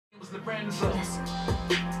Reprezent.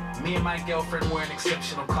 Me and my girlfriend were an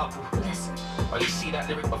exceptional couple. Listen. Oh, you see that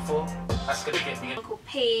lyric before? That's gonna get me. Uncle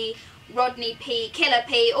P, Rodney P, Killer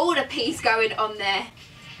P, all the P's going on there.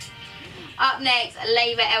 Up next,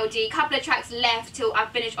 Labour LG. Couple of tracks left till I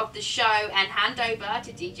finish off the show and hand over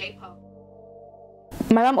to DJ Pop.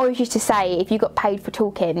 My mum always used to say if you got paid for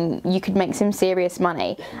talking you could make some serious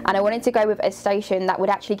money, and I wanted to go with a station that would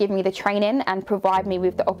actually give me the training and provide me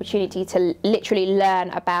with the opportunity to literally learn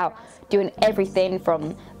about doing everything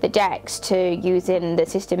from the decks to using the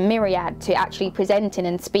system Myriad to actually presenting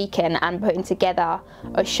and speaking and putting together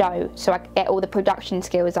a show, so I could get all the production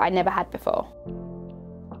skills that I never had before.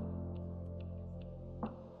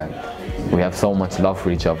 We have so much love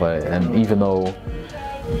for each other, and even though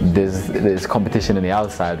there's competition in the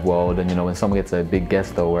outside world, and you know, when someone gets a big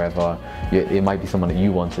guest or wherever, it might be someone that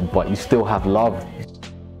you wanted, but you still have love.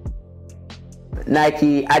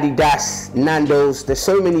 Nike, Adidas, Nando's, there's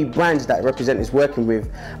so many brands that Reprezent is working with,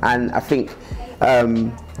 and I think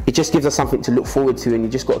it just gives us something to look forward to, and you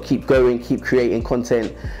just got to keep going, keep creating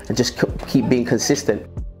content, and just keep being consistent.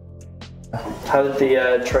 How did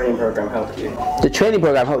the training program help you? The training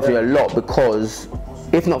program helped me a lot, because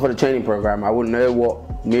if not for the training program, I wouldn't know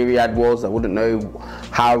what Myriad was. I wouldn't know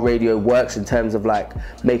how radio works in terms of like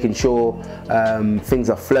making sure things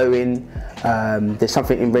are flowing. There's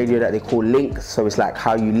something in radio that they call link, so it's like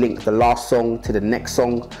how you link the last song to the next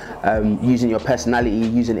song, using your personality,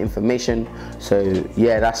 using information. So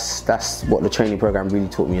yeah, that's what the training program really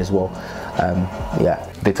taught me as well. Yeah.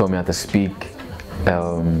 They taught me how to speak,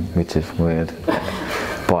 which is weird.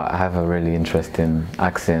 But I have a really interesting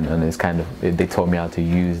accent, and it's kind of, they taught me how to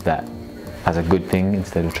use that as a good thing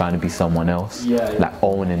instead of trying to be someone else. Like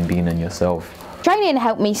owning being in yourself. Training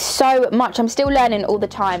helped me so much. I'm still learning all the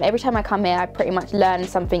time. Every time I come here I pretty much learn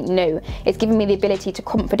something new. It's given me the ability to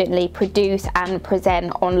confidently produce and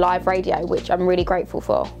present on live radio, which I'm really grateful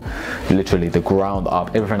for. Literally the ground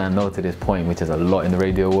up, everything I know to this point, which is a lot in the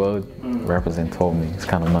radio world, Reprezent told me. It's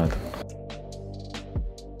kind of mad.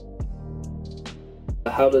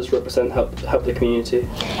 How does Reprezent help the community?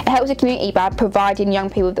 It helps the community by providing young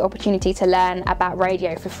people with the opportunity to learn about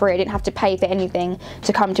radio for free. I didn't have to pay for anything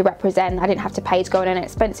to come to Reprezent. I didn't have to pay to go on an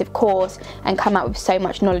expensive course and come out with so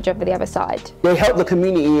much knowledge over the other side. They help the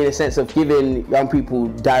community in a sense of giving young people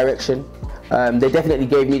direction. They definitely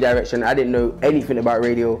gave me direction. I didn't know anything about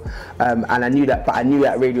radio, and I knew that, but I knew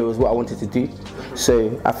that radio was what I wanted to do.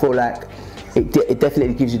 So I feel like it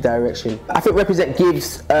definitely gives you direction. I think Reprezent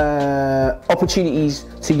gives opportunities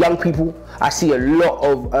to young people. I see a lot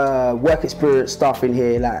of work experience staff in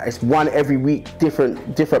here. Like, it's one every week,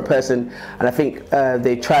 different person, and I think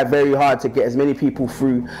they try very hard to get as many people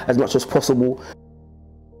through as much as possible.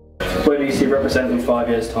 Where do you see Reprezent in 5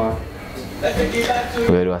 years' time?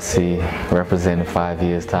 Where do I see Reprezent in 5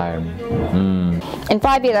 years' time? In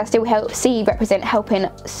 5 years I still see Reprezent helping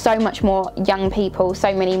so much more young people,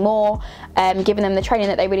 so many more, giving them the training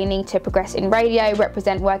that they really need to progress in radio.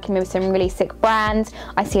 Reprezent working with some really sick brands.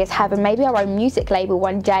 I see us having maybe our own music label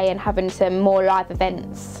one day and having some more live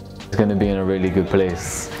events. It's going to be in a really good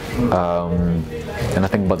place, and I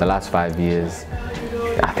think about the last 5 years,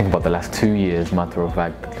 I think about the last 2 years, matter of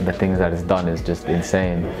fact, the things that it's done is just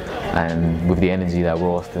insane, and with the energy that we're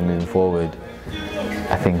all still moving forward,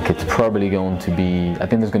 I think it's probably going to be, I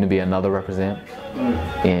think there's going to be another Reprezent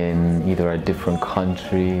in either a different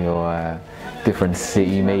country or a different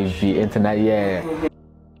city, maybe internet, yeah.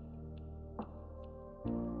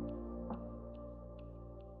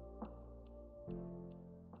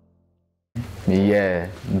 Yeah,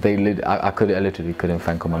 I literally couldn't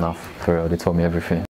thank them enough, for real. They taught me everything.